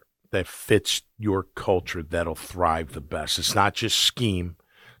player that fits your culture that'll thrive the best. It's not just scheme.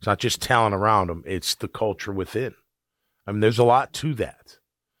 It's not just talent around them. It's the culture within. I mean, there's a lot to that.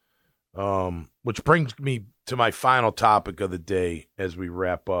 Which brings me to my final topic of the day as we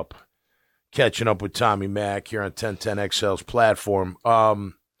wrap up. Catching up with Tommy Mack here on 1010XL's platform.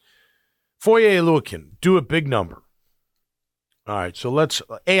 Foye Oluokun, do a big number. All right, so let's.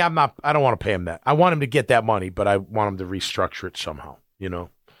 I don't want to pay him that. I want him to get that money, but I want him to restructure it somehow. You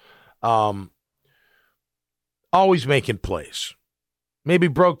know, always making plays. Maybe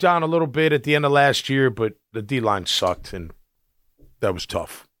broke down a little bit at the end of last year, but the D-line sucked, and that was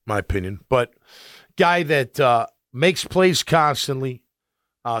tough, my opinion. But guy that makes plays constantly,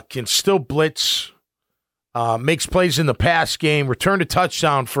 can still blitz, makes plays in the pass game, returned a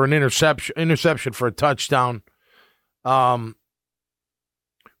touchdown for an interception for a touchdown. Why,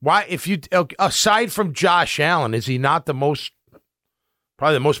 if you aside from Josh Allen, is he not probably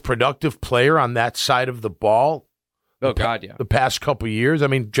the most productive player on that side of the ball? Oh, God, yeah. The past couple of years. I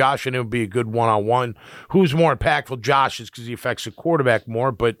mean, Josh and it would be a good one-on-one. Who's more impactful? Josh is because he affects the quarterback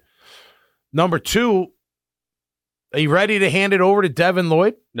more. But number two, are you ready to hand it over to Devin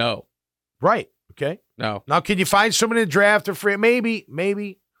Lloyd? No. Right. Okay. No. Now, can you find someone in the draft or free?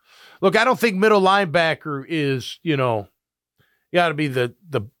 Maybe. Look, I don't think middle linebacker is, you got to be the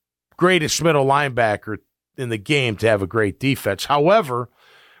greatest middle linebacker in the game to have a great defense. However,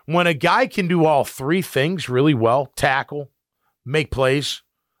 when a guy can do all three things really well, tackle, make plays,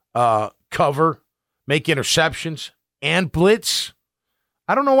 cover, make interceptions, and blitz,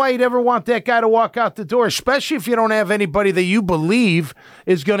 I don't know why you'd ever want that guy to walk out the door, especially if you don't have anybody that you believe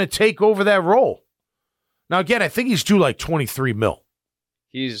is going to take over that role. Now, again, I think he's due like $23 million.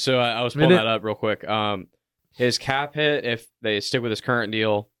 I was pulling that up real quick. His cap hit, if they stick with his current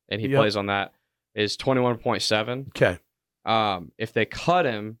deal and he plays on that, is 21.7. Okay. If they cut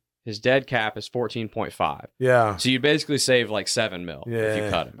him, his dead cap is 14.5. Yeah. So you basically save like $7 million if you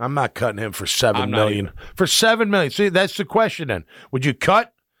cut him. I'm not cutting him for $7 million. For $7 million. See, that's the question then. Would you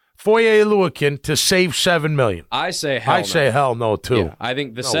cut Foye Oluokun to save $7 million? I say hell no. I say hell no too. Yeah, I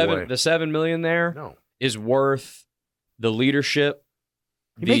think the $7 million there is worth the leadership.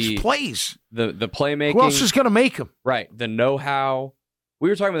 He makes plays. The playmaking. Who else is going to make them? Right. The know-how. We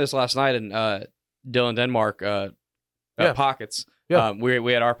were talking about this last night in Dylan Denmark Pockets. Yeah.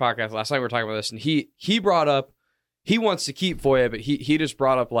 We had our podcast last night. We were talking about this, and he brought up he wants to keep Foye, but he just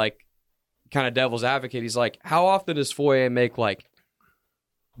brought up like kind of devil's advocate. He's like, how often does Foye make like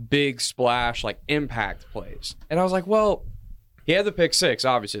big splash, like impact plays? And I was like, well, he had the pick six,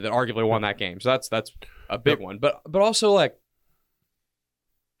 obviously, that arguably won that game. So that's a big one. But also like,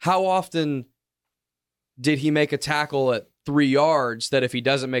 how often did he make a tackle at 3 yards that if he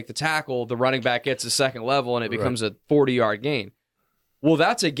doesn't make the tackle, the running back gets a second level and it becomes a 40-yard gain? Well,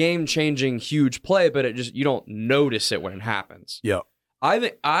 that's a game-changing huge play, but you don't notice it when it happens. Yeah.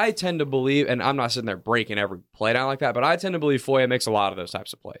 I tend to believe, and I'm not sitting there breaking every play down like that, but I tend to believe Foye makes a lot of those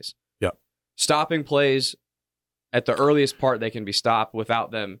types of plays. Yep. Stopping plays at the earliest part they can be stopped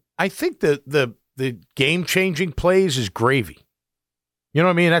without them. I think the game-changing plays is gravy. You know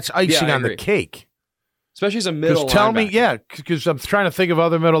what I mean? That's icing on the cake. Especially as a middle linebacker. Tell me, because I'm trying to think of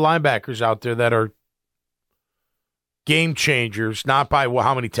other middle linebackers out there that are game changers, not by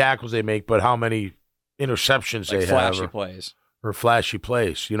how many tackles they make, but how many interceptions they have. Flashy plays. Or flashy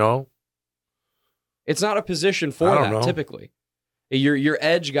plays, you know? It's not a position for that, typically. Your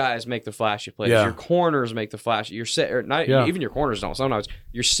edge guys make the flashy plays. Yeah. Your corners make the flashy. Even your corners don't. Sometimes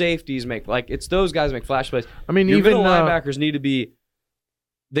your safeties make, it's those guys make flash plays. I mean, your even middle linebackers need to be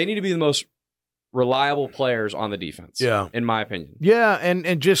the most reliable players on the defense. Yeah, in my opinion. Yeah,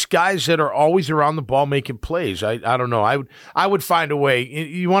 and just guys that are always around the ball making plays. I don't know. I would find a way.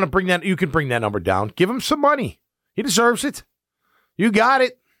 You want to bring that? You can bring that number down. Give him some money. He deserves it. You got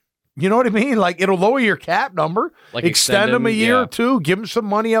it. You know what I mean? It'll lower your cap number. Extend him a year or two. Give him some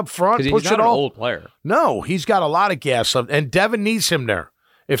money up front. He's not an old player. No, he's got a lot of gas left. And Devin needs him there.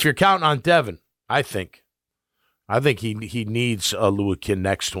 If you're counting on Devin, I think he needs Oluokun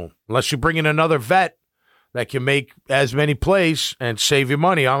next to him. Unless you bring in another vet that can make as many plays and save you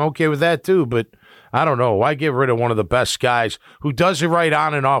money. I'm okay with that too. But I don't know. Why get rid of one of the best guys who does it right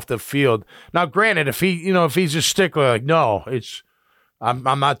on and off the field? Now, granted, if he's a stickler, no,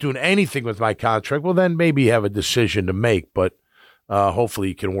 I'm not doing anything with my contract, well, then maybe you have a decision to make, but hopefully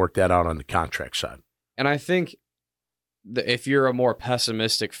you can work that out on the contract side. And I think that if you're a more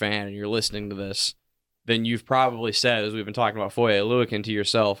pessimistic fan and you're listening to this, then you've probably said, as we've been talking about Foye Oluokun, to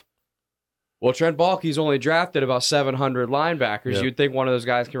yourself, well, Trent Baalke's only drafted about 700 linebackers. Yep. You'd think one of those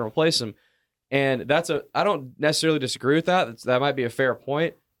guys can replace him. And I don't necessarily disagree with that. That might be a fair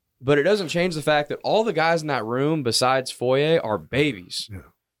point. But it doesn't change the fact that all the guys in that room besides Foye are babies. Yeah.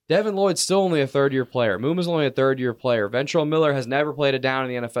 Devin Lloyd's still only a third-year player. Mooma's only a third-year player. Ventrell Miller has never played a down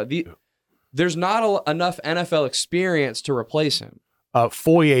in the NFL. There's not enough NFL experience to replace him.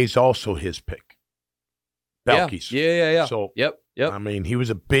 Foye's also his pick. Baalke's. Yeah. So, yep. I mean, he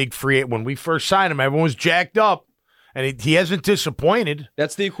was a big free agent. When we first signed him, everyone was jacked up, and he hasn't disappointed.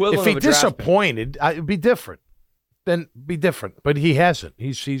 That's the equivalent of a draft disappointed, it'd be different. Then be different. But he hasn't.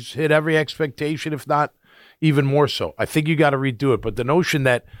 He's hit every expectation, if not even more so. I think you got to redo it. But the notion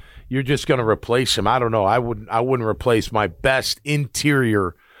that you're just going to replace him, I don't know. I wouldn't replace my best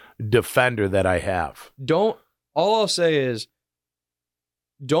interior defender that I have. All I'll say is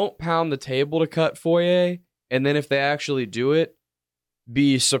don't pound the table to cut Foye, and then if they actually do it,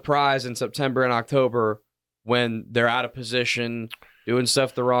 be surprised in September and October when they're out of position, doing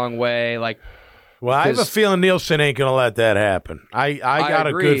stuff the wrong way, Well, I have a feeling Nielsen ain't going to let that happen. I got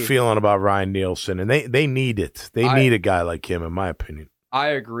a good feeling about Ryan Nielsen, and they need it. They need a guy like him, in my opinion. I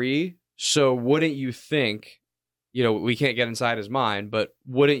agree. So wouldn't you think, we can't get inside his mind, but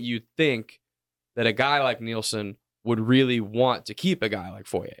wouldn't you think that a guy like Nielsen would really want to keep a guy like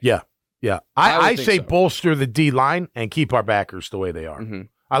Foye? Yeah. I say so. Bolster the D-line and keep our backers the way they are. Mm-hmm.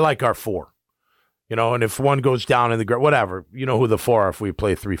 I like our four. And if one goes down in the ground, whatever, you know who the four are if we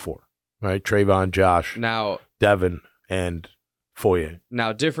play 3-4. Right, Trayvon, Josh, Devin, and Foye.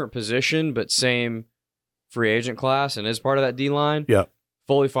 Now, different position, but same free agent class, and is part of that D-line. Yeah.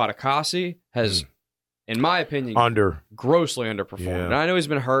 Foye Oluokun has, in my opinion, grossly underperformed. Yeah. And I know he's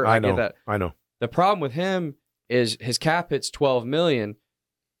been hurt. I get that. I know. The problem with him is his cap hit's $12 million,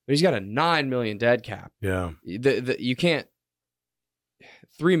 but he's got a $9 million dead cap. Yeah. You can't.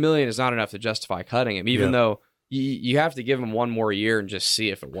 $3 million is not enough to justify cutting him, even though. You have to give him one more year and just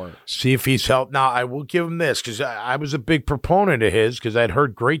see if it works. See if he's helped. Now, I will give him this because I was a big proponent of his because I'd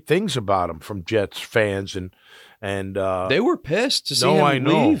heard great things about him from Jets fans. And they were pissed to see him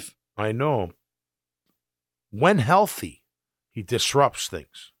leave. I know. When healthy, he disrupts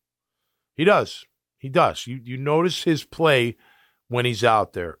things. He does. You notice his play when he's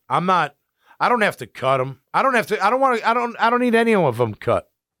out there. I don't have to cut him. I don't need any of them cut.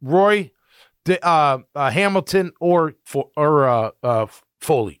 Roy, Hamilton or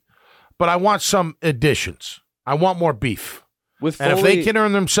Foley, but I want some additions. I want more beef. With Foley, and if they can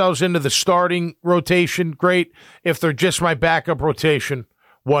earn themselves into the starting rotation, great. If they're just my backup rotation,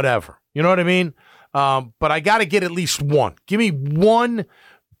 whatever. You know what I mean? But I got to get at least one. Give me one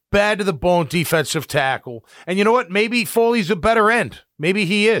bad to the bone defensive tackle. And you know what? Maybe Foley's a better end. Maybe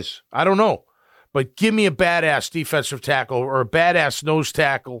he is. I don't know. But give me a badass defensive tackle or a badass nose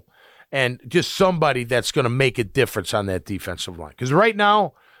tackle. And just somebody that's going to make a difference on that defensive line. Because right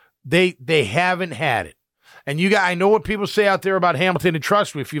now, they haven't had it. And I know what people say out there about Hamilton, and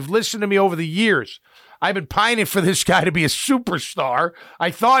trust me, if you've listened to me over the years, I've been pining for this guy to be a superstar. I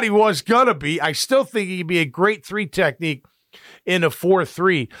thought he was going to be. I still think he could be a great 3 technique in a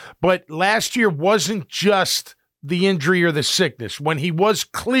 4-3. But last year wasn't just the injury or the sickness. When he was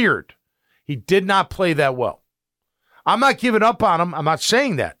cleared, he did not play that well. I'm not giving up on him. I'm not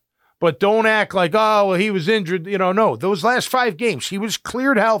saying that. But don't act like, oh, well, he was injured. No, those last 5 games, he was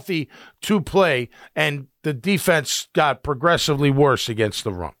cleared healthy to play, and the defense got progressively worse against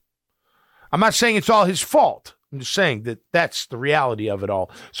the run. I'm not saying it's all his fault. I'm just saying that that's the reality of it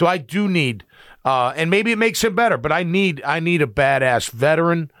all. So I do need, and maybe it makes him better, but I need a badass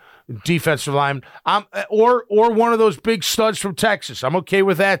veteran defensive lineman, or one of those big studs from Texas. I'm okay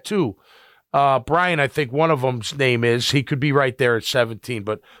with that too. Brian, I think one of them's name is. He could be right there at 17,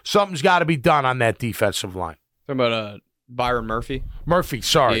 but something's got to be done on that defensive line. Talking about Byron Murphy. Murphy,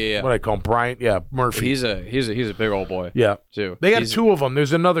 sorry, what I call him, Bryant. Yeah, Murphy. He's a big old boy. Yeah, too. They got 2 of them.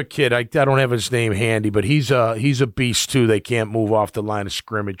 There's another kid. I don't have his name handy, but he's a beast too. They can't move off the line of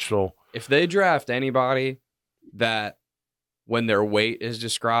scrimmage. So if they draft anybody that, when their weight is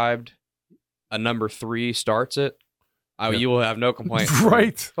described, a number 3 starts it, you will have no complaints.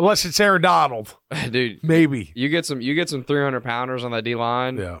 Right. Unless it's Aaron Donald. Dude. Maybe. You get some 300-pounders on that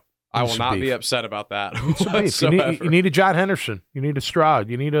D-line. Yeah. I will not be upset about that. You need a John Henderson. You need a Stroud.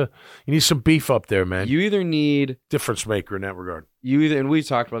 You need some beef up there, man. You either need difference maker in that regard. And we've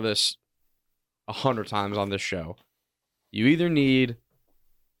talked about this 100 times on this show. You either need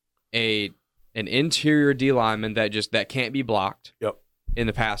an interior D lineman that can't be blocked in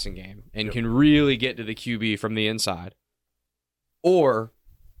the passing game and can really get to the QB from the inside, or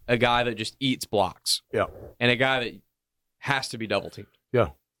a guy that just eats blocks. Yeah. And a guy that has to be double teamed.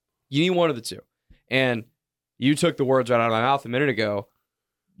 Yeah. You need one of the 2. And you took the words right out of my mouth a minute ago.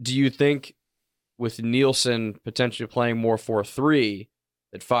 Do you think with Nielsen potentially playing more 4-3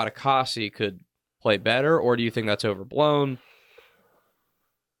 that Fatukasi could play better, or do you think that's overblown?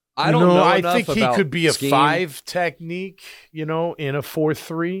 I don't know. I think he could be a scheme. 5 technique, in a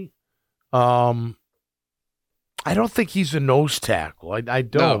 4-3. I don't think he's a nose tackle. I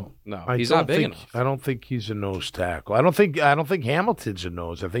don't. No, he's not big enough. I don't think he's a nose tackle. I don't think Hamilton's a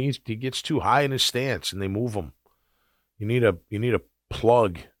nose. I think he gets too high in his stance, and they move him. You need a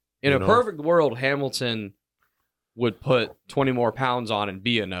plug. In a perfect world, Hamilton would put 20 more pounds on and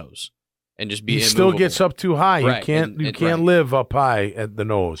be a nose, and just be. He still gets up too high. Right. You can't live up high at the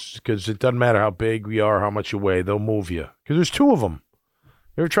nose, because it doesn't matter how big we are, how much you weigh. They'll move you, because there's 2 of them.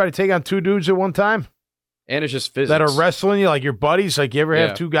 You ever try to take on 2 dudes at one time? And it's just physics. That are wrestling you, like your buddies. Like, you ever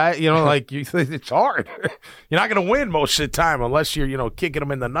have 2 guys, it's hard. You're not going to win most of the time unless you're, kicking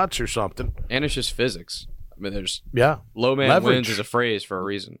them in the nuts or something. And it's just physics. I mean, there's low man leverage. Wins is a phrase for a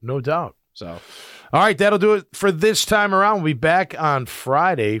reason. No doubt. So, all right, that'll do it for this time around. We'll be back on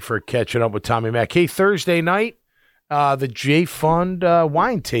Friday for Catching Up with Tommy Mack. Hey, Thursday night, the J Fund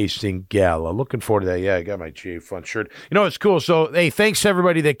wine tasting gala. Looking forward to that. Yeah, I got my J Fund shirt. It's cool. So, hey, thanks to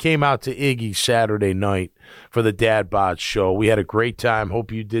everybody that came out to Iggy Saturday night for the Dad Bod show. We had a great time.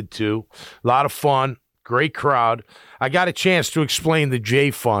 Hope you did too. A lot of fun. Great crowd. I got a chance to explain the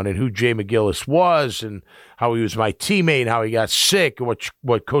J Fund and who Jay McGillis was, and how he was my teammate, how he got sick, and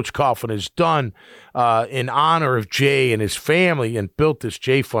what Coach Coughlin has done in honor of Jay and his family, and built this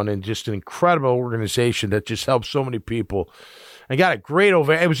J Fund, and just an incredible organization that just helps so many people. I got a great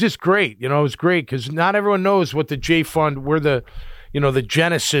it was just great. It was great because not everyone knows what the J Fund, where the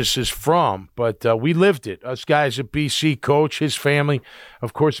genesis is from, but we lived it. Us guys at BC, Coach, his family,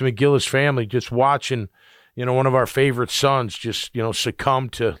 of course, the McGillis family, just watching, one of our favorite sons just, succumb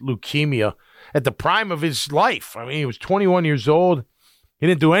to leukemia at the prime of his life. I mean, he was 21 years old. He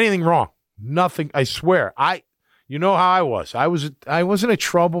didn't do anything wrong. Nothing. I swear. You know how I was. I wasn't a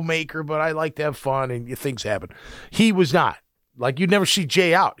troublemaker, but I liked to have fun, and things happen. He was not. Like, you'd never see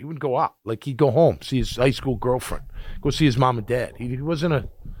Jay out. He wouldn't go out. Like, he'd go home, see his high school girlfriend, go see his mom and dad. He wasn't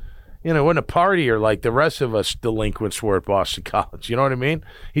wasn't a partier like the rest of us delinquents were at Boston College. You know what I mean?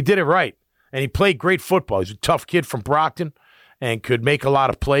 He did it right. And he played great football. He's a tough kid from Brockton and could make a lot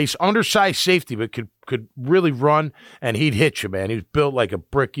of plays. Undersized safety, but could really run, and he'd hit you, man. He was built like a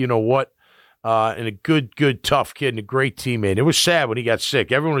brick, and a good, tough kid and a great teammate. It was sad when he got sick.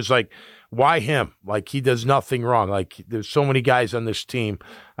 Everyone was like, why him? Like, he does nothing wrong. Like, there's so many guys on this team.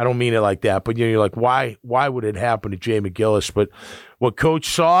 I don't mean it like that, but you're like, why would it happen to Jay McGillis? But what Coach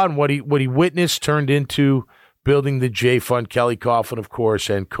saw and what he witnessed turned into building the J Fund. Kelly Coughlin, of course,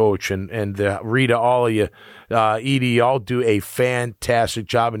 and Coach and Rita, all of you, Edie, all do a fantastic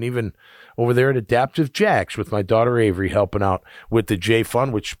job, and even over there at Adaptive Jags with my daughter Avery helping out with the J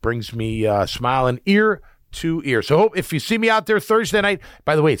Fund, which brings me smiling ear to ear. So hope if you see me out there Thursday night,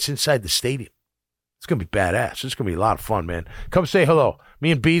 by the way, it's inside the stadium. It's going to be badass. It's going to be a lot of fun, man. Come say hello.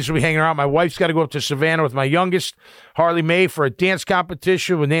 Me and Bees will be hanging around. My wife's got to go up to Savannah with my youngest, Harley May, for a dance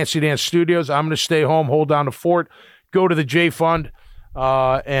competition with Nancy Dance Studios. I'm going to stay home, hold down the fort, go to the J Fund,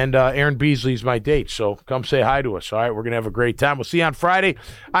 and Aaron Beasley's my date. So come say hi to us, all right? We're going to have a great time. We'll see you on Friday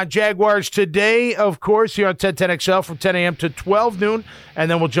on Jaguars Today, of course, here on 1010XL from 10 a.m. to 12 noon.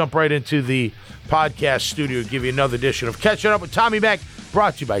 And then we'll jump right into the podcast studio and give you another edition of Catching Up with Tommy Mac,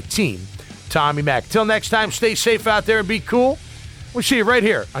 brought to you by Team Tommy Mac. Till next time, stay safe out there and be cool. We'll see you right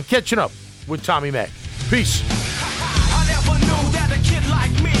here on Catching Up with Tommy Mac. Peace. I never knew that a kid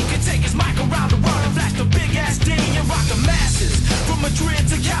like me could take his mic around the world and flash the big ass D and rock the masses. From Madrid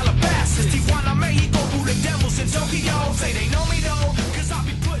to Calabasas, Tijuana, Mexico, who the devils in Tokyo say they know me though.